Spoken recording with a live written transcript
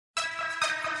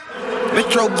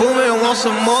Metro booming, want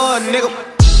some more, nigga.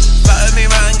 Follow me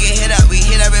round, get hit up. We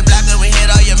hit every block and we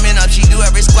hit all your men up. She do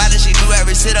every squat and she do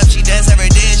every sit up. She dance every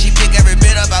day and she pick every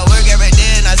bit up. I work every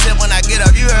day and I sip when I get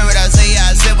up. You heard what I say, yeah,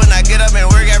 I sip when I get up and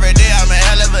work every day. I'm a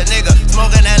hell of a nigga.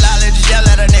 Smoking that lolly, just yell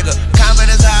at a nigga.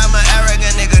 Confidence high, I'm an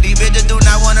arrogant nigga. These bitches do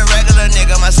not want a regular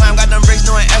nigga. My slime got them bricks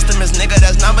doing estimates, nigga.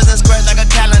 That's numbers and squares like a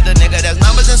calendar, nigga. That's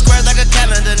numbers and squares like a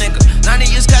calendar, nigga. None of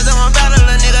you cause I want battle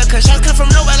a nigga. Cause shots come from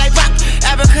nowhere like pop.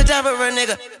 Abracadabra,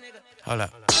 nigga. Hold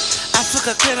up. I took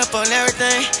a clean up on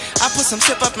everything. I put some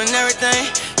sip up and everything.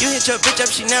 You hit your bitch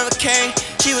up, she never came.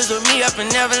 She was with me up in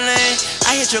Neverland.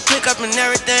 I hit your click up and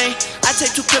everything. I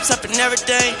take 2 clips up and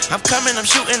everything. I'm coming, I'm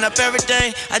shooting up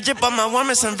everything. I drip on my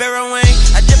woman some Vera Wang.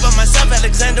 I drip on myself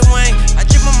Alexander Wang. I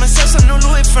drip on myself some new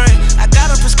Louis frame. I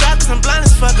got them prescribed cause I'm blind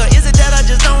as fuck. Or is it that I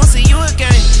just don't want to see you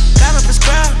again? Got them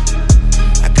prescribed.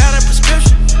 I got a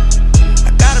prescription.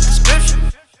 I got a prescription.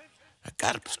 I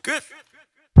got a prescription.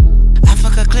 I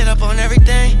fuck her clit up on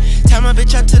everything. Tie my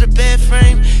bitch up to the bed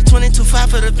frame. 22.5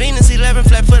 for the Venus, 11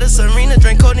 flat for the Serena.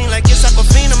 Drink codeine like it's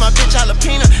Aquafina. My bitch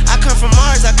jalapeno. I come from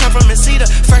Mars, I come from Mesita.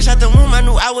 Fresh out the womb, I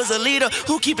knew I was a leader.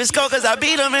 Who keep it skull cause I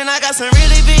beat him. And I got some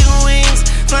really big wings.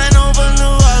 Flying over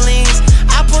New Orleans.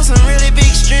 I pull some really big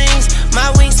strings.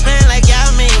 My wings span like y'all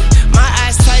mean. My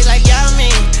eyes tight like y'all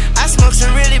mean. I smoke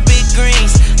some really big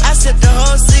greens. I sip the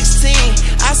whole 16.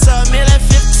 I saw a meal at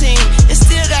 15. It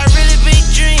still got really big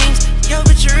dreams. Yo,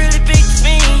 bitch, a really big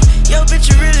fiend. Yo, bitch,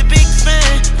 a really big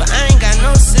fan. But I ain't got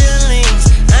no ceilings.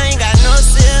 I ain't got no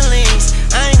ceilings.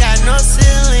 I ain't got no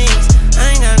ceilings.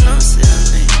 I ain't got no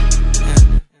ceilings.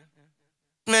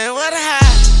 Yeah. Man, what a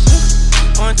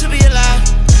high. Want to be alive.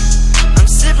 I'm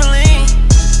sipping lean.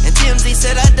 And TMZ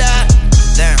said I died.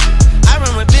 Damn. I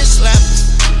run with bitch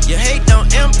slappers. Your hate don't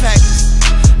impact us.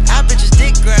 Our bitches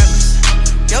dick grabbers.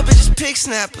 Yo, bitches pig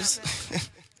snappers.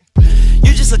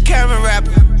 You just a camera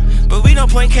rapper. But we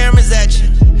don't point cameras at you.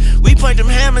 We point them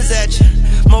hammers at you.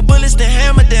 More bullets than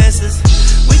hammer dancers.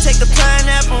 We take the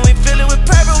pineapple and we fill it with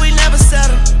purple, we never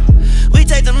settle. We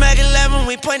take the Mag 11,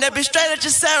 we point that bitch straight at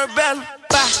your cerebellum.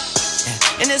 Bye.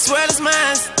 Yeah. And this world is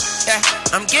mine. Yeah,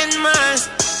 I'm getting mine.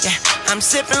 Yeah, I'm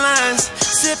sipping lines.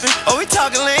 Sipping. Oh, we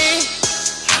talking lean.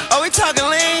 Oh, we talking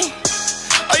lean.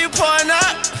 Oh, you pouring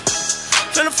up.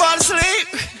 Finna fall asleep.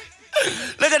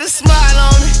 Look at the smile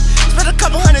on me. Spent a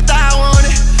couple $100,000 on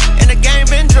it. And the game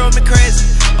been drove me crazy.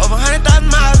 Over 100,000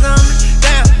 miles on me.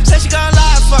 Damn, said she gon'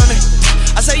 lie for me.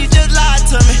 I say you just lied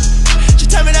to me. She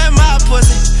tell me that my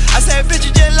pussy. I say bitch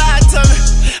you just lied to me.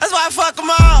 That's why I fuck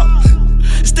them all.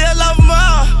 Still love them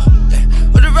all.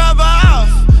 With the rubber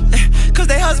off. Cause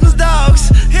they husbands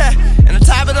dogs. Yeah, and the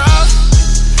top it off.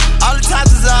 All the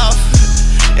tops is off.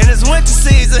 And it's winter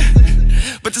season.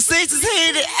 But the seats is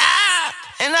heated. Ah!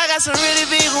 And I got some really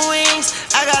big wings.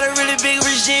 I got a really big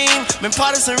regime. Been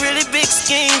part of some really big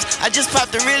schemes. I just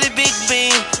popped a really big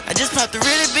bean. I just popped a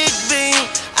really big bean.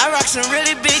 I rock some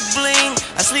really big bling.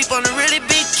 I sleep on a really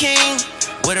big king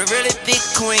with a really thick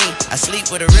queen. I sleep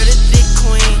with a really thick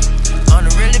queen on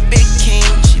a really big king.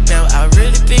 She built out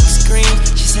really big screen.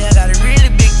 She said I got a really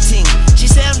big team. She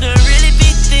said I'm doing really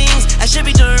big things. I should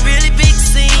be doing really big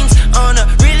scenes on a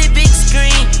really big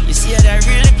screen. You see I got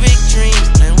really big dreams.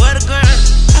 And what a grind.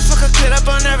 I fuck a clit up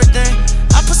on everything.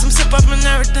 I put some sip up in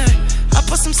everything. I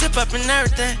put some sip up in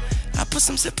everything. I put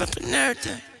some sip up in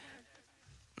everything.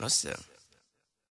 No sip.